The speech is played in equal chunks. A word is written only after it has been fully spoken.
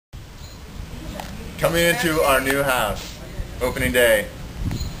Coming into our new house. Opening day.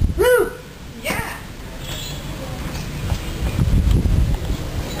 Woo! Yeah.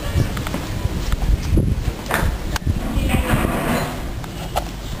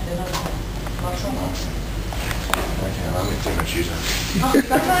 Okay, let me take my shoes off.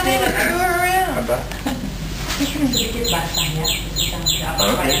 Come on in and tour around.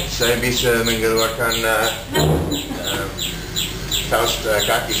 Oke, saya bisa mengeluarkan kaos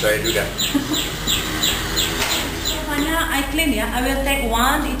kaki saya juga. I clean ya. I will take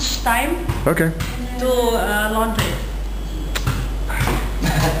one each time Oke. to laundry.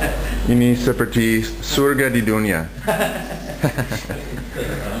 Ini seperti surga di dunia.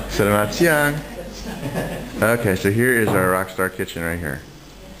 Selamat siang. Okay, so here is our Rockstar kitchen right here.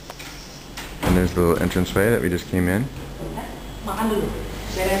 And there's the little entranceway that we just came in. Makan dulu.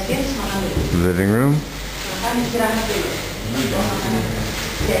 Beresin, makan dulu. Living room. Makan istirahat dulu.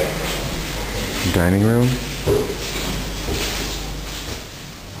 Dining room.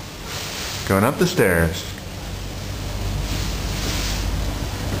 Going up the stairs.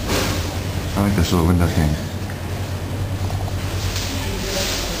 I like this little window thing.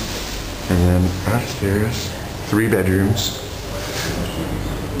 And then upstairs, 3 bedrooms.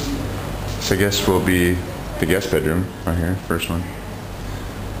 So I guess will be the guest bedroom right here, first one.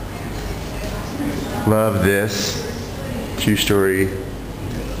 Love this 2-story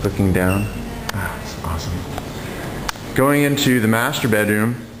looking down. Ah, it's awesome. Going into the master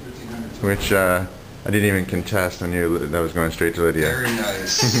bedroom, which I didn't even contest. I knew that was going straight to Lydia. Very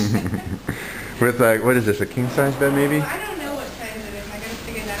nice. With like, what is this, a king size bed maybe? I don't know what size it is. I gotta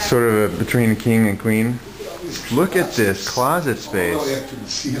figure that out. Sort of between king and queen. Look at this closet space. All the way up to the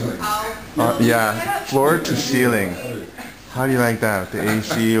ceiling. Yeah, floor to ceiling. How do you like that? The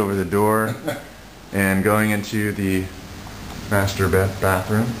AC over the door and going into the master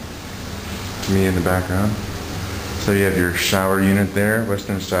bathroom. Me in the background. So you have your shower unit there,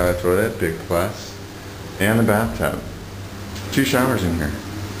 Western style toilet, big plus, and the bathtub. 2 showers in here.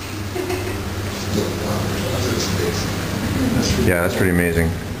 Yeah, that's pretty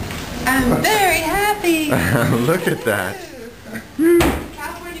amazing. I'm very happy. Look at that.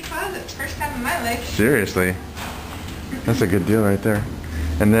 California closet. First time in my life. Seriously. That's a good deal right there.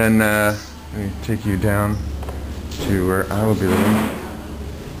 And then let me take you down to where I will be living.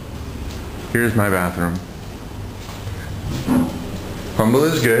 Here's my bathroom. Humble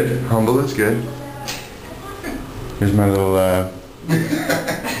is good. Humble is good. Here's my little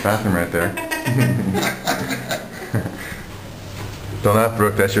bathroom right there. Don't laugh,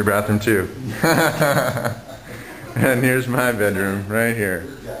 Brooke. That's your bathroom too. And here's my bedroom right here.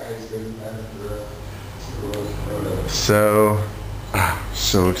 So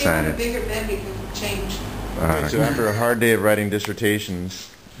excited. If you have a bigger bed, we can change. So after a hard day of writing dissertations,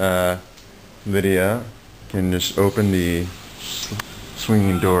 Lydia can just open the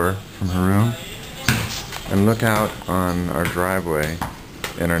swinging door from her room and look out on our driveway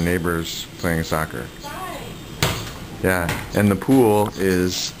and our neighbors playing soccer. Yeah, and the pool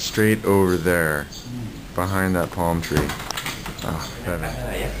is straight over there, behind that palm tree. Oh, heaven.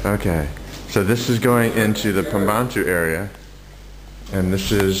 Okay, so this is going into the Pembantu area, and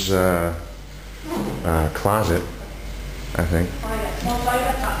this is a closet, I think.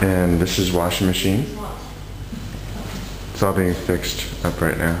 And this is washing machine. It's all being fixed up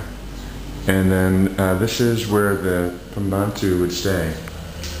right now. And then this is where the Pembantu would stay.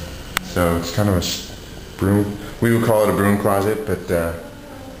 So it's kind of a broom. We would call it a broom closet, but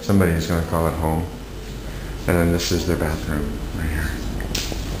somebody is going to call it home. And then this is their bathroom right here.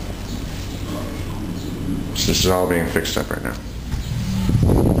 So this is all being fixed up right now.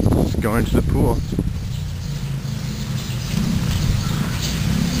 Let's go into the pool.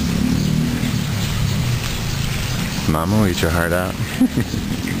 Mama will eat your heart out.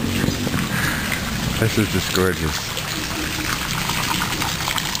 This is just gorgeous.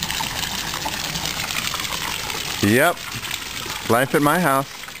 Yep, life at my house.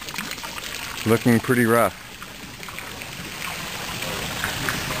 Looking pretty rough.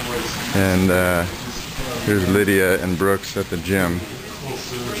 And here's Lydia and Brooks at the gym.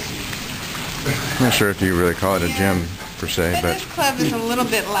 I'm not sure if you really call it a gym per se, but This club is a little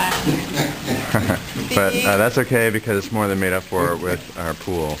bit lacking. but that's okay because it's more than made up for with our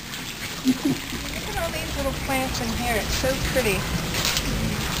pool. Look at all these little plants in here. It's so pretty.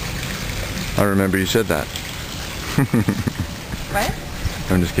 I remember you said that. What?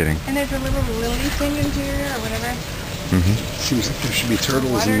 I'm just kidding. And there's a little lily thing in here or whatever. Seems like there should be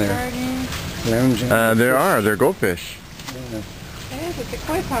turtles Water in there. garden. Lounging. There are. They're goldfish. It is. It's a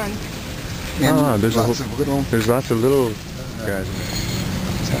koi pond. And Oh, there's lots of little There's lots of little guys in there.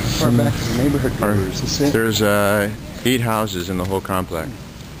 far back is the neighborhood Or- cover? Is this it? There's 8 houses in the whole complex.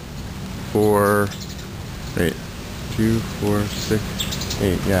 4, wait, 2, 4, 6,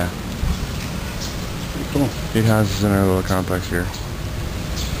 8, yeah. Pretty cool. 8 houses in our little complex here.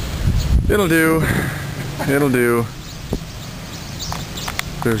 It'll do. It'll do.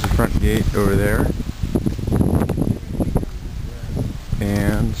 There's the front gate over there.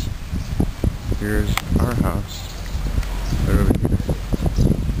 And here's our house right over here.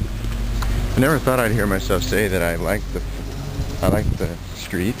 I never thought I'd hear myself say that I like the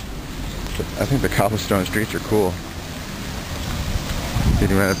street. I think the cobblestone streets are cool.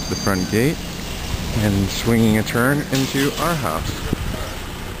 Getting right up to the front gate and swinging a turn into our house.